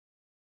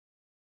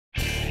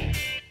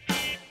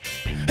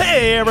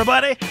Hey,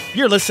 everybody!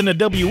 You're listening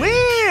to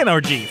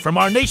WNRG from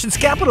our nation's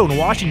capital in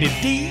Washington,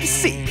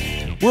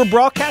 D.C. We're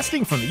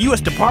broadcasting from the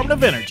U.S. Department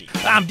of Energy.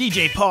 I'm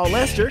DJ Paul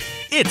Lester.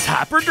 It's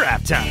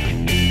Hyperdrive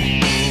time.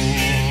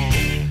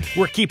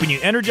 We're keeping you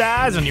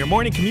energized on your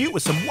morning commute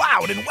with some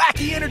wild and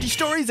wacky energy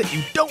stories that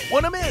you don't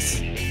want to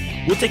miss.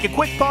 We'll take a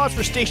quick pause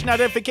for station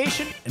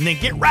identification and then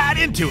get right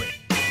into it.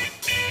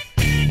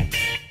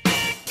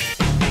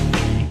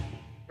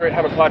 We're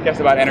going to have a podcast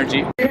about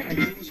energy.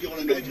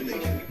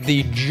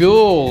 The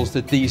jewels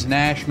that these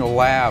national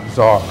labs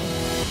are.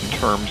 In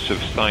terms of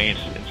science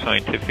and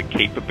scientific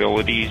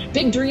capabilities.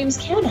 Big dreams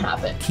can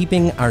happen.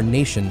 Keeping our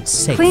nation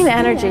safe. Clean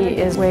energy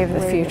is the wave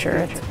of the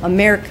future.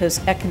 America's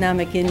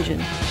economic engine.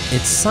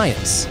 It's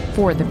science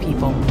For the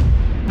people.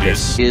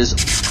 This is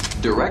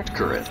Direct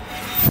Current.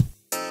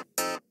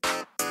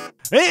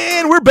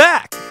 And we're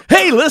back!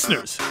 Hey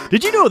listeners,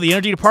 did you know the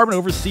Energy Department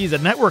oversees a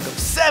network of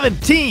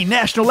 17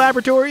 national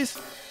laboratories?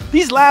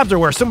 These labs are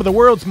where some of the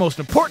world's most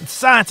important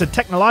science and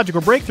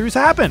technological breakthroughs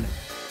happen.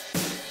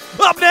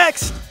 Up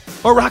next,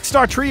 a rock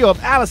star trio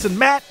of Allison,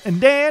 Matt, and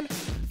Dan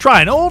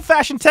try an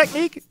old-fashioned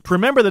technique to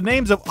remember the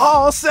names of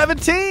all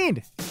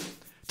 17.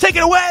 Take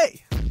it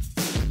away!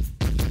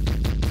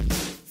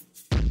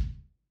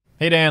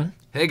 Hey, Dan.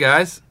 Hey,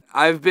 guys.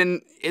 I've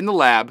been in the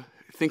lab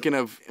thinking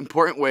of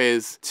important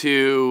ways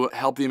to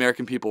help the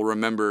American people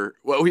remember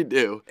what we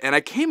do. And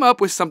I came up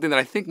with something that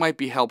I think might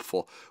be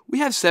helpful. We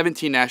have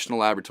 17 national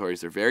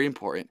laboratories. They're very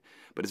important,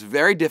 but it's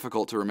very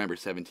difficult to remember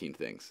 17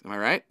 things. Am I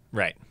right?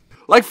 Right.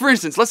 Like, for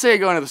instance, let's say I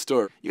go into the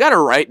store. You got to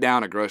write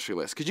down a grocery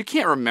list because you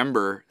can't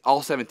remember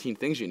all 17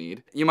 things you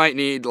need. You might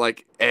need,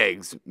 like,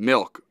 eggs,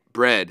 milk,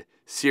 bread,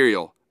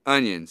 cereal,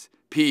 onions,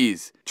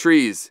 peas,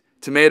 trees,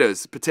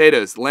 tomatoes,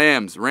 potatoes,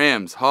 lambs,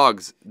 rams,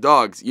 hogs,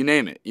 dogs, you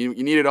name it. You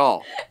need it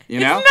all, you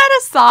know? Isn't that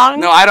a song?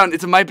 No, I don't.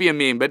 It might be a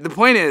meme, but the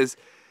point is,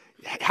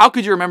 how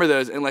could you remember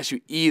those unless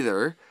you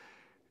either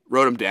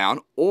wrote them down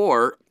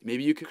or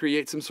maybe you could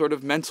create some sort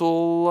of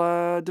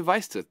mental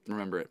device to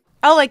remember it.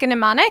 Oh, like a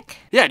mnemonic?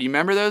 Yeah, do you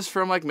remember those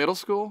from like middle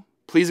school?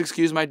 Please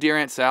excuse my dear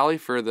Aunt Sally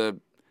for the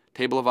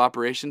table of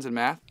operations in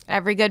math.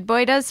 Every good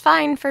boy does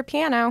fine for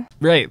piano.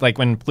 Right, like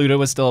when Pluto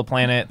was still a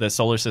planet, the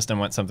solar system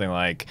went something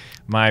like,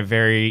 my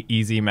very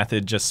easy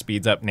method just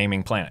speeds up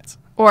naming planets.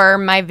 Or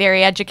my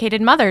very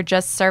educated mother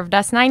just served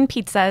us 9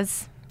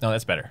 pizzas. No,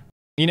 that's better.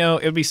 You know,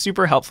 it would be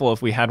super helpful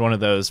if we had one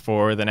of those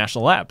for the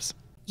national labs.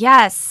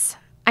 Yes.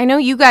 I know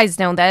you guys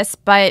know this,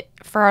 but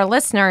for our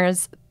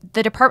listeners,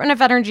 the Department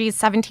of Energy's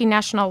 17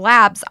 national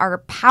labs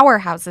are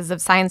powerhouses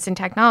of science and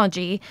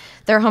technology.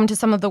 They're home to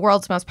some of the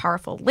world's most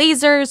powerful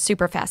lasers,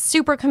 super fast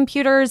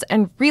supercomputers,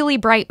 and really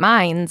bright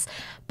minds,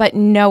 but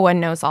no one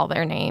knows all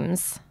their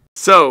names.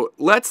 So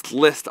let's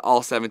list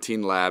all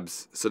 17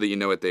 labs so that you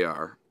know what they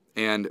are.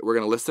 And we're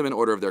going to list them in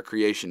order of their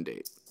creation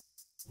date.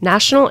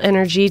 National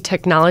Energy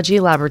Technology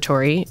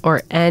Laboratory,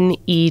 or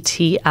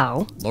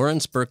NETL.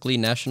 Lawrence Berkeley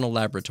National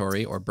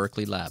Laboratory, or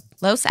Berkeley Lab.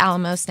 Los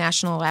Alamos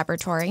National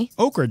Laboratory.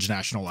 Oak Ridge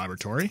National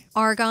Laboratory.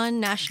 Argonne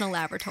National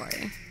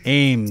Laboratory.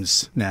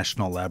 Ames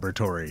National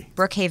Laboratory.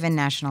 Brookhaven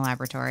National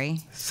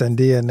Laboratory.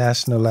 Sandia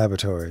National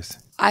Laboratories.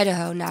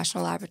 Idaho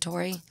National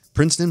Laboratory.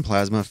 Princeton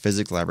Plasma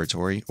Physics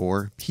Laboratory,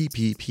 or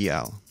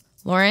PPPL.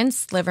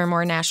 Lawrence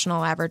Livermore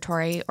National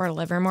Laboratory, or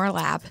Livermore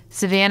Lab.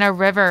 Savannah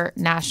River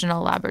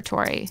National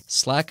Laboratory.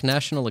 SLAC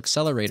National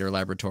Accelerator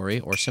Laboratory,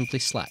 or simply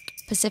SLAC.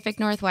 Pacific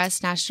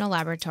Northwest National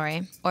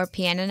Laboratory, or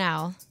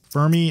PNNL.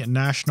 Fermi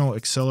National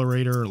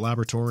Accelerator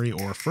Laboratory,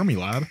 or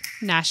Fermilab.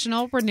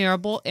 National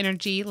Renewable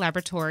Energy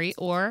Laboratory,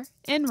 or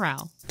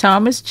NREL.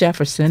 Thomas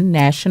Jefferson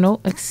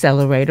National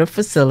Accelerator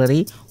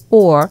Facility,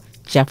 or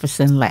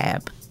Jefferson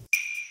Lab.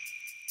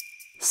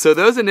 So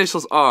those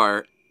initials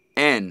are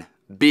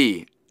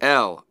NB.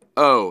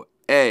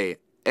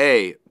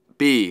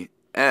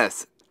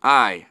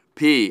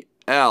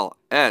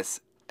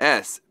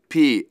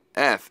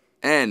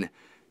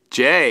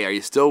 LOAABSIPLSSPFNJ. Are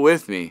you still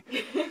with me?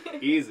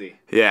 Easy.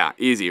 Yeah,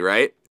 easy,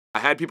 right? I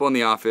had people in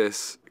the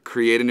office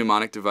create a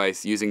mnemonic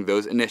device using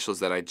those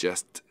initials that I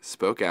just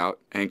spoke out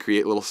and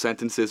create little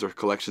sentences or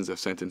collections of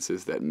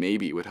sentences that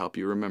maybe would help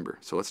you remember.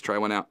 So let's try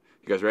one out.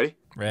 You guys ready?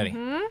 Ready.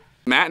 Mm-hmm.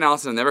 Matt and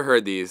Allison have never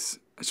heard these.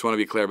 I just want to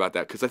be clear about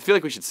that because I feel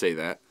like we should say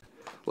that.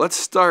 Let's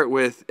start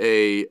with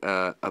a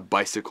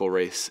bicycle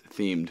race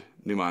themed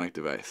mnemonic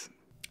device.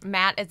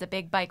 Matt is a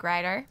big bike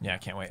rider. Yeah, I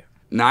can't wait.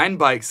 9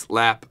 bikes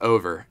lap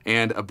over,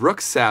 and a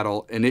Brooks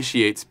saddle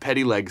initiates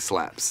petty leg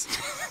slaps.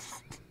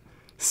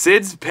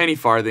 Sid's penny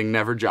farthing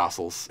never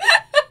jostles.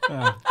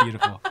 Oh,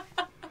 beautiful.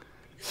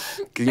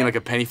 Because you know, like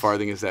a penny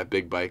farthing is that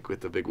big bike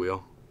with the big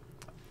wheel.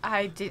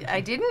 I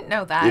didn't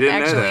know that. You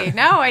didn't actually. know that?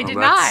 No, I did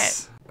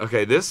not.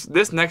 Okay,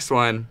 this next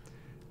one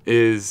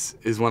is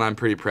one I'm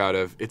pretty proud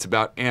of. It's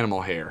about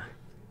animal hair.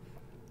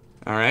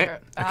 All right?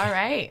 Okay. All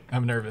right.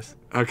 I'm nervous.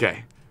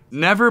 Okay.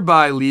 Never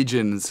buy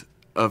legions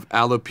of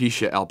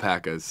alopecia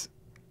alpacas.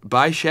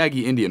 Buy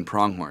shaggy Indian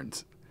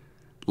pronghorns.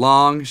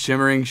 Long,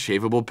 shimmering,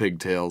 shaveable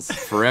pigtails,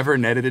 forever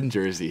netted in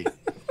Jersey.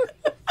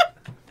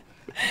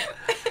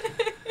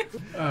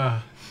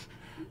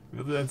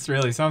 That's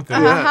really something.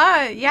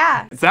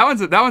 Yeah. That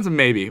one's a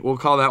maybe. We'll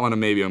call that one a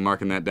maybe. I'm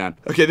marking that down.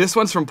 Okay, this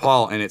one's from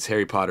Paul, and it's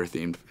Harry Potter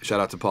themed. Shout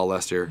out to Paul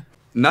Lester.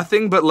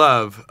 Nothing but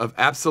love of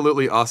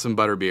absolutely awesome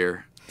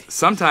butterbeer.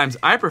 Sometimes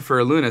I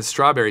prefer Luna's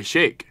strawberry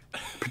shake,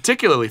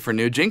 particularly for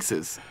new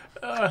jinxes.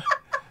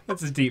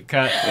 That's a deep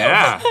cut.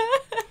 Yeah.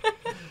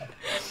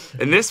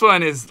 And this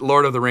one is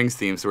Lord of the Rings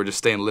theme, so we're just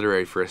staying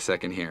literary for a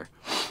second here.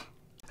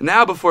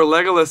 Now, before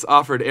Legolas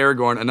offered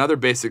Aragorn another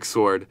basic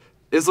sword,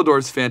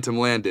 Isildur's phantom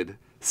landed.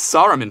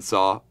 Saruman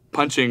saw,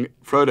 punching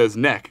Frodo's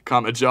neck,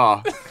 comma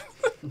jaw.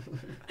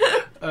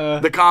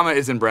 The comma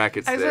is in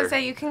brackets there. I was going to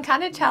say, you can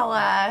kind of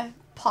tell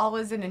Paul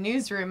was in a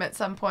newsroom at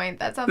some point.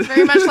 That sounds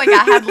very much like a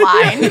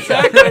headline.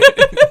 Exactly.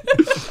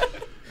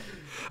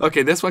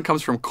 Okay, this one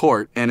comes from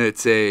Court, and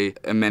it's a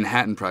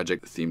Manhattan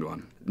Project themed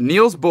one.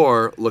 Niels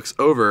Bohr looks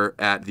over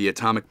at the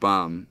atomic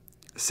bomb,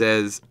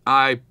 says,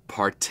 I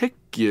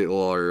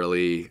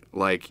particularly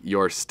like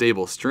your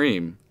stable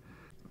stream.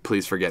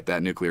 Please forget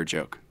that nuclear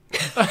joke.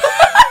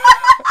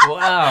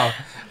 Wow.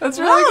 That's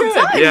really good.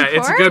 Done, yeah,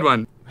 it's a good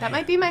one. That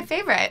might be my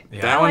favorite.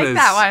 Yeah. I like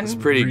that one. It's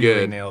pretty really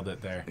good. Nailed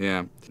it there.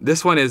 Yeah.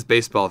 This one is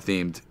baseball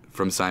themed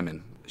from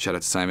Simon. Shout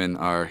out to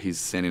Simon. He's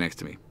standing next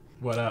to me.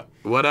 What up?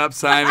 What up,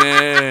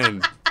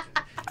 Simon?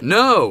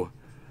 No.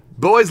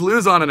 Boys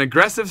lose on an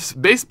aggressive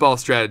baseball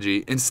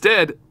strategy.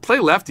 Instead, play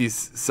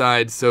lefty's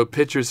side so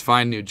pitchers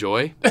find new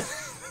joy.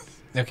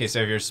 Okay, so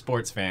if you're a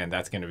sports fan,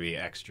 that's going to be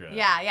extra.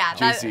 Yeah.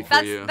 Juicy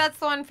for you. That's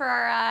the one for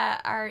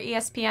our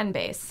ESPN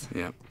base.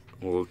 Yeah.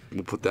 We'll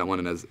put that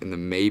one in the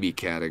maybe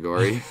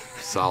category.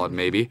 Solid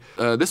maybe.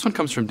 This one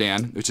comes from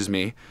Dan, which is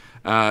me.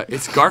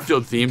 It's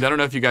Garfield themed. I don't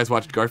know if you guys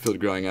watched Garfield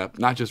growing up.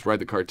 Not just Ride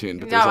the Cartoon,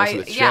 but there's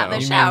also the show. Yeah,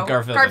 the show.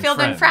 Garfield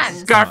and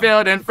Friends.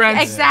 Garfield and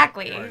Friends.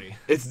 Exactly.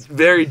 It's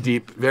very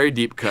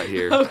deep cut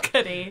here. Oh,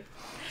 goody.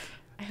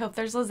 I hope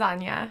there's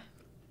lasagna.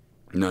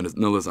 No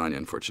lasagna,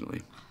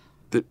 unfortunately.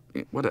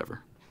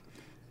 Whatever.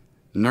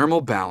 Normal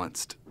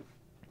balanced,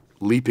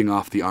 leaping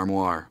off the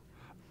armoire.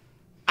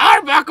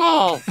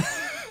 Arbuckle!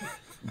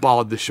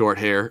 Bawled the short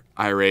hair,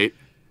 irate.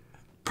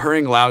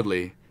 Purring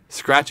loudly,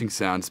 scratching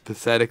sounds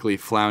pathetically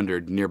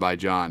floundered nearby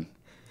John.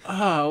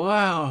 Oh,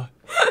 wow.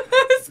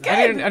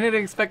 I didn't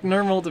expect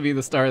Normal to be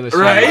the star of the show.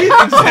 Right?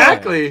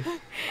 Exactly.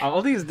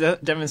 All these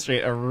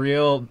demonstrate a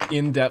real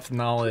in-depth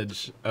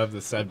knowledge of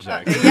the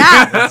subject.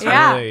 Yeah. That's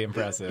really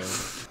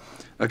impressive.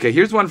 Okay,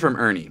 here's one from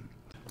Ernie.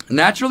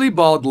 Naturally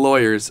bald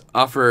lawyers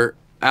offer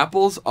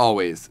apples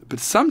always, but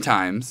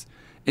sometimes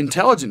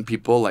intelligent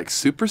people like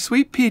super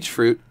sweet peach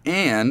fruit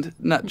and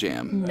nut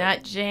jam.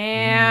 Nut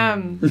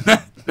jam.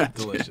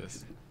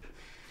 Delicious.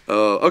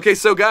 Oh, okay,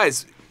 so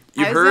guys,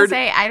 you've heard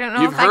I don't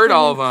know you've if I heard can,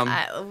 all of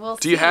them. We'll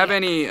Do you see. have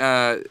any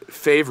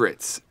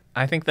favorites?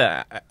 I think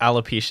the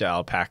alopecia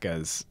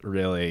alpacas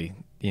really,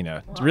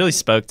 really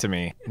spoke to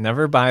me.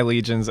 Never buy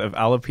legions of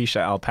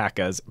alopecia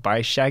alpacas.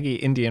 Buy shaggy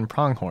Indian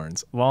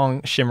pronghorns,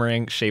 long,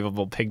 shimmering,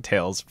 shaveable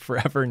pigtails,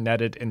 forever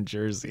netted in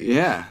Jersey.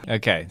 Yeah.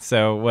 Okay,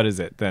 so what is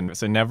it then?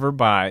 So never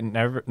buy,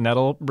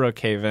 Nettle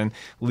Brookhaven,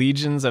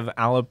 legions of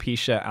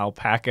alopecia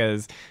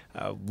alpacas,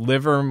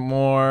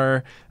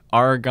 Livermore,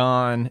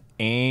 Argonne,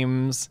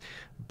 Ames,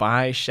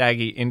 buy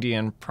shaggy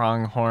Indian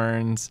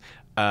pronghorns.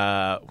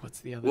 What's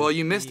the other? Well,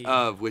 you missed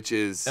of, which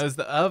is... Oh, is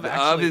the of The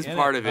actually of is in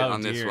part it? of it Oh,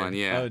 on this dear. one,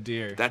 yeah. Oh,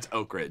 dear. That's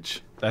Oak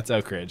Ridge. That's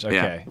Oak Ridge,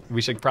 okay. Yeah.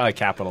 We should probably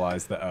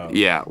capitalize the O.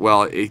 Yeah,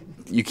 well,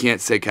 you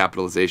can't say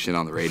capitalization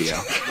on the radio.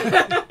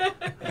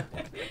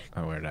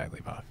 Oh, where did I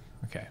leave off?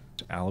 Okay.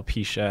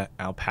 Alopecia,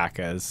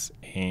 alpacas,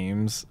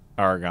 Ames,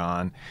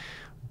 Argonne,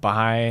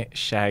 buy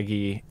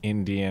shaggy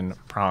Indian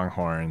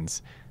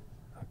pronghorns.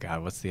 Oh,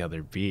 God, what's the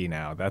other B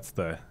now? That's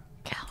the...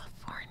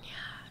 California.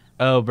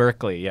 Oh,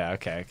 Berkeley. Yeah,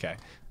 okay.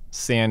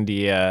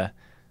 Sandia,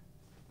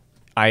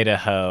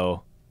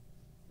 Idaho.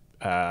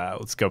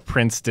 Let's go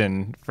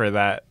Princeton for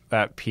that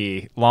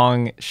P.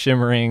 Long,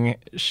 shimmering,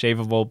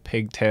 shaveable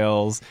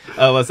pigtails.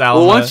 Oh, Los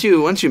Alamos.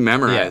 Well, once you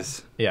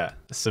memorize. Yeah.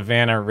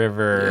 Savannah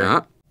River.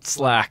 Yeah.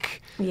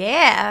 Slack.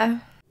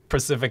 Yeah.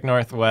 Pacific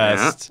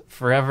Northwest.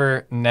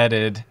 Forever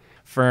Netted.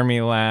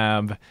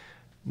 Fermilab.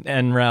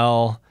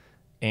 NREL.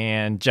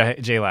 And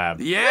J-Lab.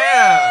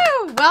 Yeah!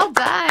 Woo! Well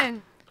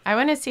done. I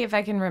want to see if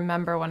I can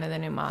remember one of the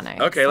mnemonics.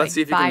 Okay, let's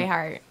see if you by can.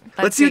 heart.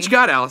 Let's see what you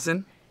got,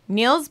 Allison.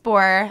 Niels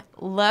Bohr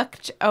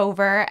looked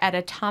over at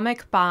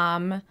atomic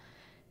bomb,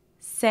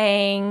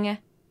 saying,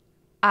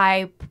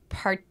 I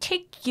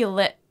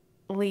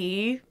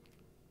particularly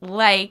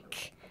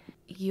like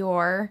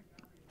your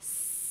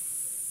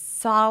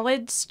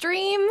solid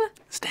stream.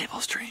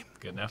 Stable stream.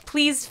 Good enough.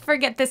 Please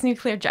forget this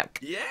nuclear joke.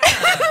 Yeah.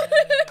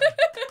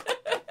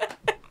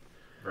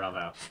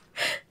 Bravo.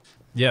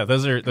 Yeah,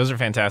 those are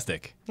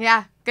fantastic.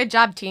 Yeah, good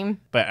job, team.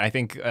 But I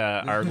think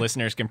our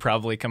listeners can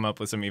probably come up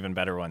with some even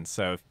better ones.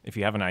 So if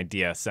you have an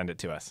idea, send it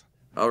to us.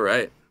 All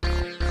right.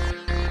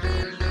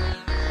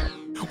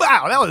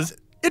 Wow, that was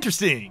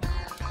interesting.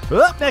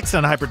 Up next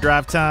on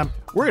Hyperdrive Time,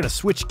 we're going to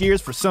switch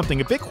gears for something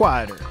a bit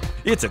quieter.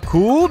 It's a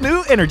cool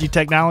new energy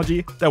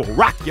technology that will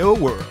rock your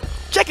world.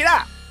 Check it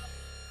out.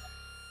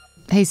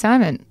 Hey,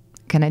 Simon,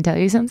 can I tell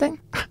you something?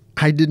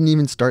 I didn't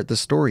even start the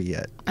story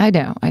yet. I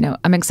know.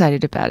 I'm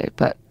excited about it,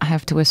 but I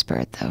have to whisper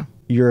it, though.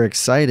 You're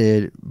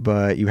excited,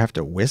 but you have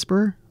to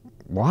whisper?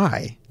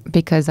 Why?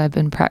 Because I've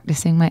been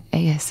practicing my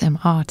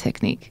ASMR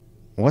technique.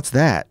 What's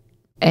that?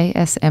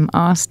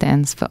 ASMR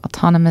stands for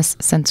Autonomous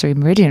Sensory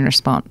Meridian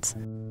Response.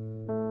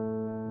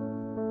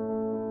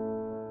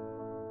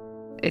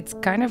 It's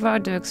kind of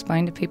hard to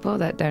explain to people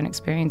that don't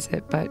experience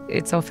it, but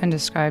it's often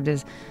described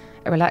as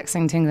a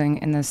relaxing tingling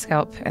in the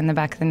scalp and the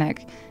back of the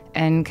neck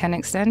and can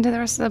extend to the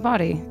rest of the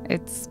body.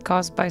 It's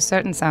caused by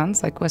certain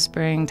sounds like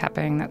whispering,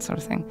 tapping, that sort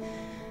of thing.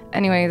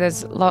 Anyway,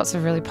 there's lots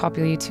of really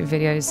popular YouTube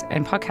videos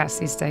and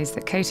podcasts these days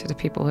that cater to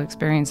people who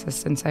experience this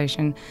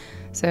sensation.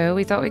 So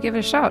we thought we'd give it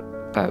a shot,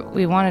 but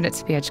we wanted it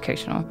to be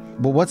educational.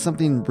 Well, what's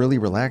something really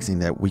relaxing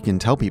that we can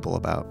tell people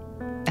about?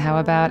 How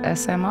about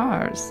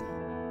SMRs?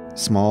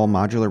 Small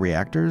modular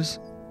reactors?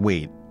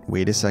 Wait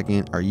a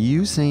second. Are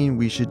you saying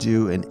we should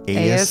do an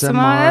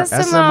ASMR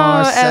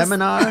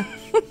seminar?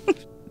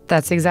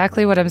 That's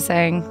exactly what I'm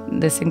saying.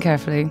 Listen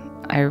carefully.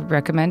 I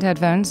recommend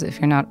headphones if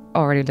you're not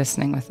already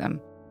listening with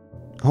them.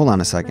 Hold on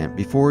a second.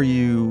 Before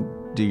you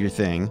do your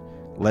thing,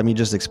 let me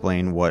just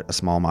explain what a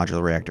small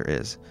modular reactor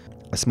is.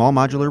 A small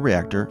modular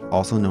reactor,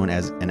 also known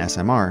as an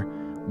SMR,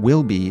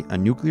 will be a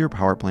nuclear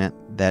power plant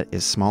that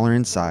is smaller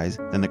in size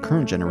than the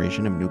current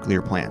generation of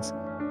nuclear plants.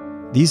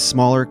 These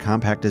smaller,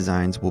 compact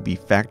designs will be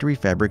factory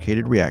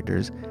fabricated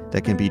reactors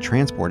that can be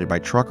transported by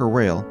truck or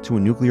rail to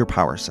a nuclear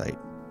power site.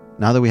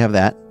 Now that we have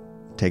that,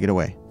 take it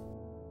away.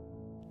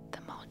 The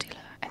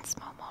modular and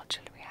small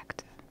modular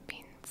reactor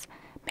means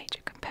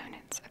major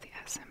components of the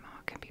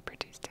SMR can be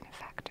produced in a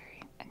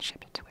factory and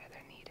shipped to where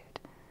they're needed.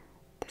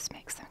 This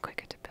makes them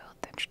quicker to build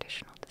than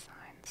traditional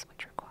designs,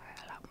 which require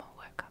a lot more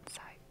work on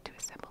site to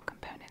assemble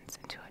components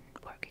into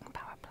a working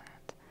power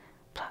plant.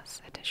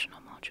 Plus, additional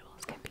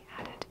modules can be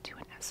added to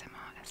an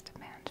SMR as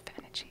demand for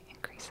energy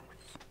increases.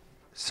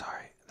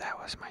 Sorry, that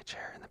was my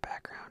chair in the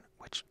background,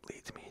 which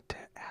leads me to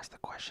ask the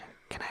question,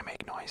 can I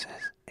make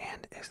noises?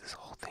 And is this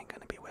whole thing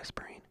going to be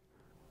whispering?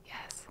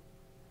 Yes.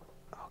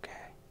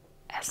 Okay.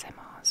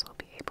 SMRs will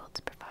be able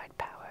to provide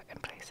power in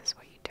places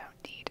where you don't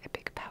need a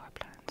big power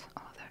plant,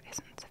 or there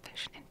isn't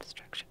sufficient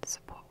infrastructure to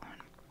support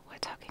one. We're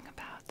talking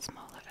about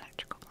smaller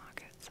electrical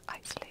markets,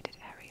 isolated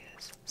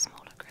areas,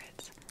 smaller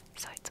grids,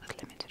 sites with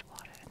limited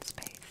water and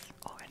space,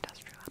 or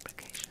industrial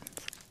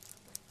applications.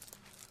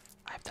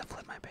 I have to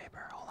flip my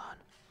paper. Hold on.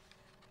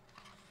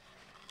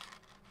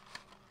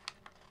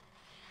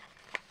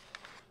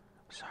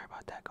 Sorry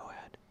about that. Go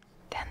ahead.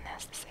 Then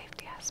there's the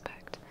safety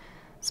aspect.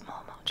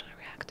 Small modular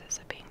reactors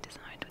are being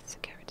designed with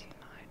security in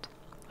mind,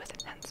 with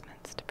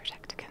enhancements to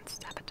protect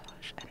against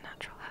sabotage and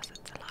natural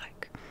hazards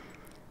alike.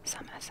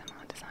 Some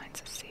SMR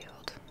designs are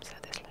sealed, so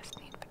there's less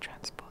need for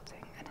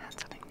transporting and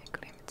handling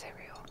nuclear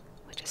material,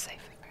 which is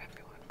safer for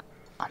everyone.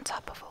 On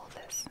top of all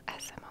this,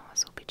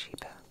 SMRs will be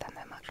cheaper than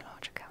their much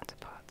larger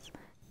counterparts.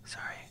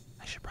 Sorry,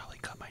 I should probably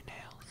cut my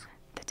nails.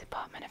 The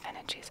Department of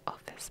Energy's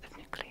Office of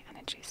Nuclear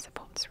Energy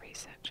supports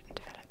research and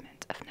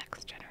development of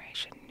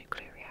next-generation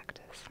nuclear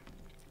reactors.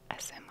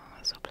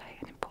 SMRs will play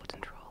an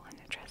important role in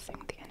addressing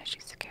the energy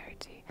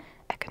security,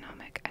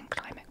 economic and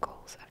climate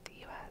goals of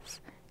the US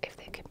if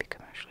they can be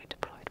commercially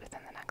deployed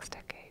within the next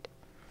decade.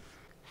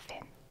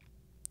 Finn.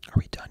 Are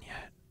we done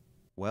yet?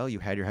 Well, you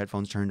had your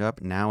headphones turned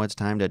up. Now it's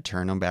time to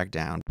turn them back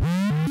down.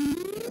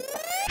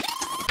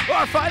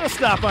 Our final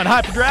stop on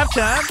Hyperdraft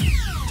Time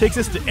takes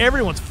us to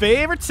everyone's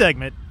favorite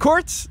segment,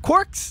 Quark's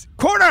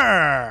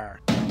Corner.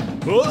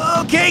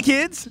 Okay,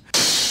 kids,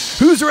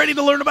 who's ready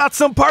to learn about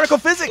some particle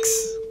physics?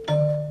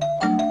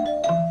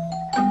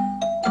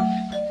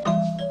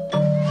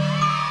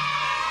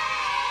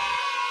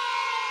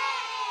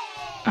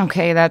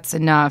 Okay, that's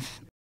enough.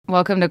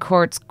 Welcome to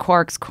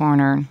Quark's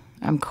Corner.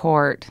 I'm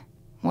Quart.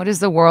 What is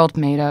the world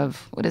made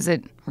of? What does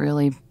it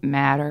really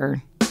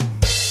matter?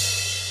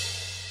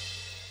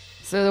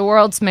 So the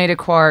world's made of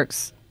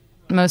quarks.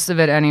 Most of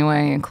it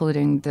anyway,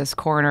 including this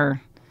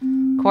corner.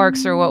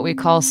 Quarks are what we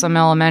call some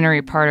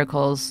elementary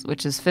particles,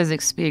 which is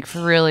physics speak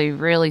for really,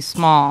 really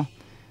small.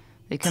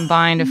 They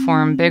combine to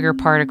form bigger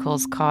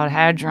particles called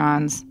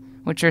hadrons,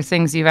 which are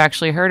things you've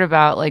actually heard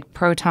about, like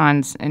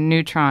protons and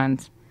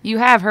neutrons. You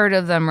have heard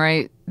of them,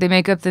 right? They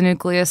make up the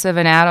nucleus of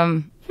an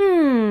atom.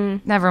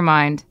 Never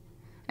mind.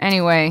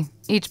 Anyway,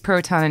 each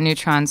proton and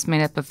neutron's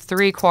made up of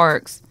 3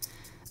 quarks.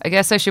 I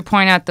guess I should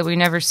point out that we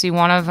never see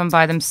one of them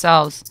by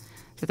themselves.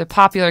 They're the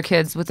popular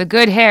kids with the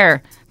good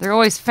hair. They're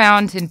always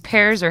found in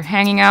pairs or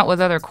hanging out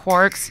with other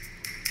quarks.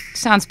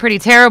 Sounds pretty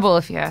terrible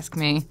if you ask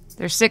me.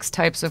 There's 6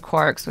 types of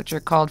quarks, which are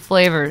called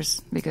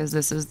flavors, because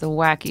this is the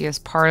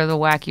wackiest part of the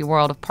wacky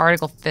world of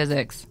particle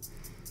physics.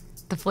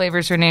 The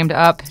flavors are named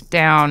up,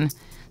 down,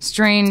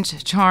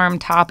 strange, charm,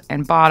 top,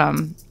 and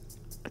bottom.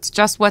 It's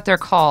just what they're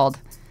called.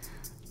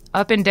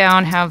 Up and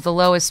down have the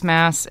lowest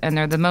mass, and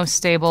they're the most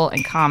stable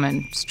and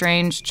common.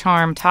 Strange,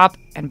 charm, top,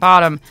 and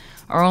bottom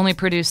are only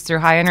produced through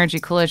high-energy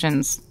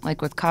collisions,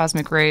 like with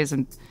cosmic rays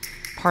and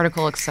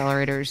particle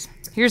accelerators.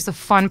 Here's the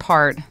fun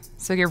part,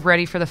 so get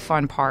ready for the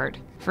fun part.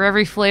 For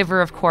every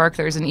flavor of quark,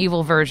 there's an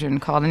evil version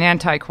called an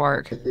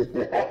anti-quark.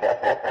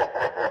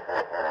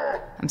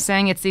 I'm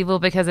saying it's evil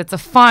because it's a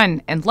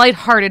fun and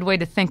lighthearted way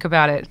to think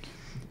about it.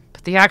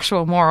 But the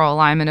actual moral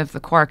alignment of the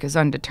quark is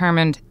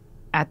undetermined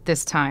at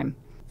this time.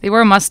 They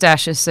wear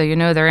mustaches, so you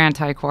know they're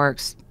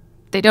anti-quarks.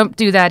 They don't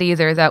do that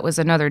either. That was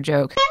another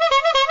joke.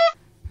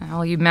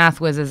 All you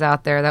math whizzes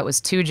out there, that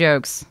was 2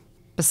 jokes.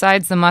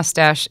 Besides the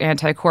mustache,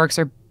 anti-quarks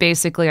are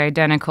basically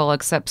identical,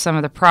 except some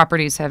of the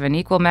properties have an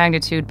equal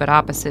magnitude but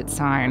opposite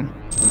sign.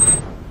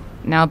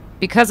 Now,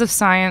 because of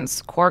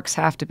science, quarks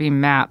have to be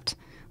mapped.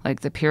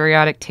 Like the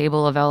periodic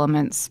table of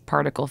elements,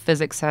 particle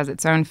physics has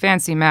its own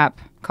fancy map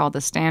called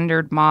the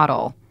Standard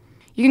Model.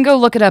 You can go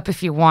look it up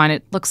if you want.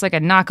 It looks like a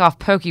knockoff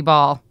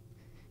Pokeball.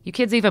 You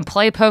kids even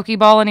play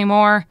Pokeball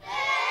anymore?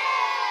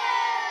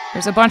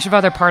 There's a bunch of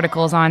other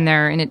particles on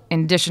there in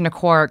addition to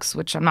quarks,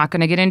 which I'm not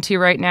going to get into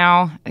right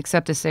now,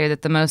 except to say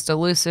that the most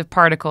elusive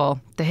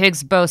particle, the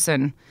Higgs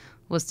boson,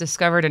 was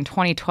discovered in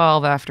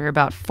 2012 after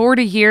about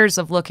 40 years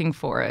of looking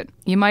for it.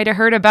 You might have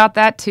heard about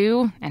that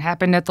too. It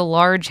happened at the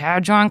Large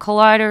Hadron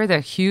Collider,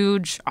 the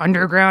huge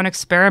underground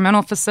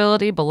experimental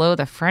facility below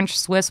the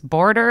French-Swiss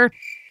border.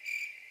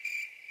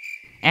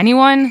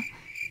 Anyone?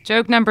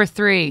 Joke number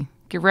 3.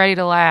 Get ready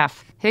to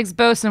laugh. Higgs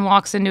boson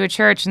walks into a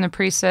church and the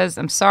priest says,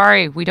 "I'm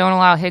sorry, we don't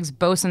allow Higgs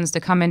bosons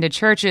to come into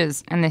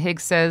churches." And the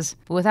Higgs says,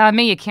 "But without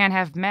me, you can't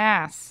have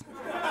mass."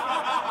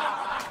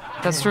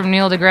 That's from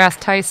Neil deGrasse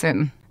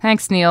Tyson.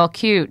 Thanks, Neil.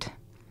 Cute.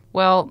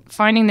 Well,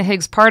 finding the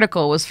Higgs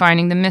particle was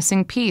finding the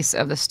missing piece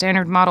of the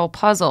Standard Model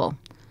puzzle.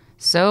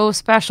 So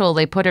special,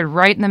 they put it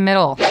right in the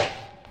middle.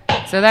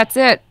 So that's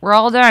it. We're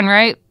all done,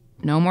 right?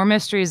 No more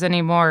mysteries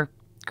anymore.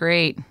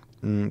 Great.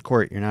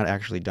 Court, you're not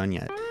actually done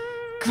yet.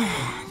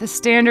 The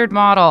Standard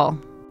Model.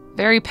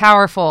 Very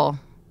powerful.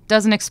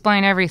 Doesn't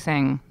explain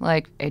everything.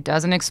 Like, it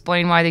doesn't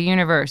explain why the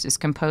universe is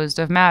composed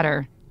of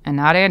matter and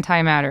not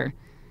antimatter.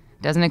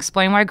 Doesn't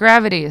explain why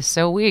gravity is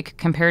so weak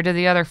compared to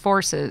the other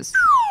forces.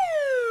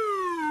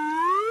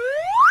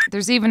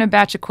 There's even a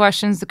batch of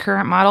questions the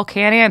current model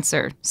can't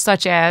answer,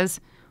 such as,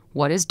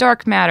 what is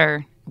dark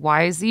matter?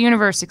 Why is the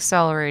universe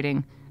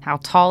accelerating? How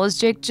tall is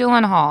Jake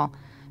Gyllenhaal?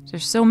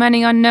 There's so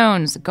many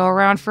unknowns that go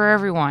around for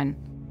everyone.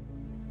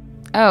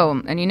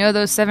 Oh, and you know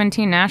those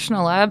 17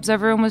 national labs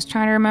everyone was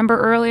trying to remember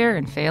earlier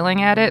and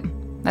failing at it?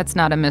 That's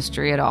not a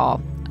mystery at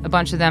all. A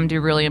bunch of them do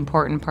really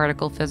important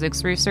particle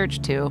physics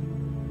research too.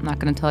 I'm not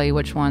going to tell you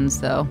which ones,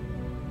 though.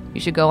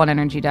 You should go on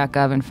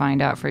Energy.gov and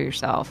find out for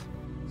yourself.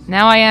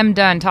 Now I am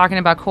done talking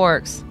about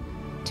quarks.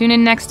 Tune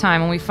in next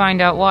time when we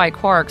find out why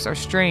quarks are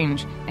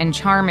strange and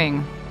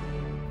charming.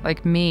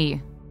 Like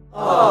me.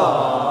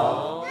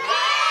 Aww.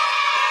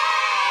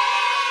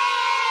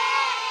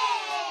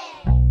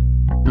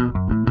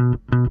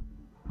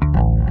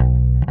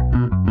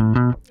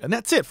 And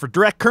that's it for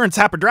Direct Current's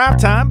Hyperdrive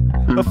time.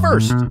 But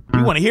first,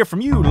 we want to hear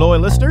from you, loyal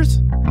listeners.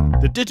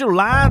 The digital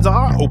lines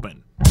are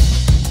open.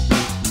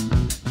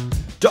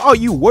 To all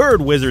you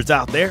word wizards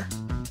out there,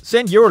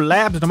 send your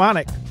lab's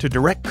mnemonic to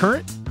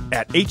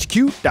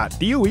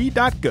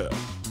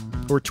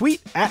directcurrent@hq.doe.gov or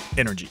tweet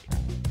 @energy.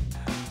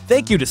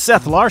 Thank you to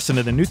Seth Larson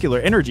of the Nuclear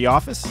Energy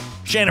Office,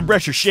 Shannon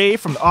Brescher-Shea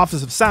from the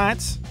Office of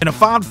Science, and a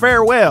fond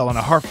farewell and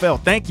a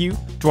heartfelt thank you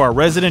to our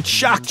resident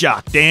shock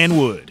jock, Dan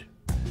Wood.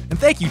 And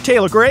thank you,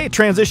 Taylor Gray at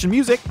Transition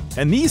Music,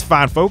 and these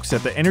fine folks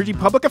at the Energy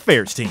Public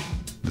Affairs team.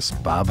 This is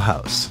Bob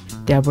House,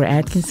 Deborah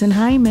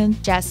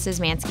Atkinson-Hyman, Jess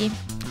Szymanski,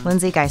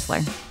 Lindsay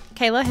Geisler,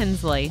 Kayla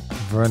Hensley,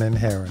 Vernon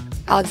Heron,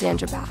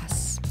 Alexandra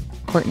Bass,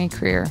 Courtney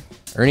Creer,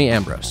 Ernie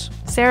Ambrose,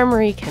 Sarah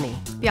Marie Kinney,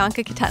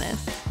 Bianca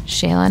Katenis,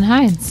 Shaylin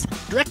Hines.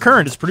 Direct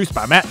Current is produced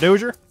by Matt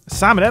Dozier,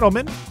 Simon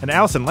Edelman, and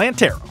Allison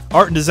Lantero.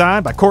 Art and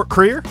design by Quark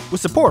Corner,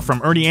 with support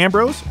from Ernie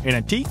Ambrose and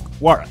Antique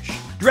Warash.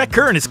 Direct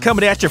Current is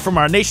coming at you from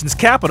our nation's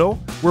capital.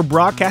 We're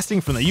broadcasting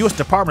from the U.S.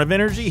 Department of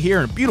Energy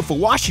here in beautiful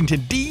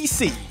Washington,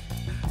 D.C.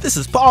 This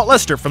is Paul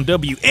Lester from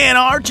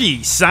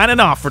WNRG signing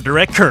off for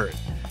Direct Current.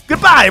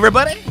 Goodbye,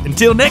 everybody.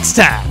 Until next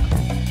time.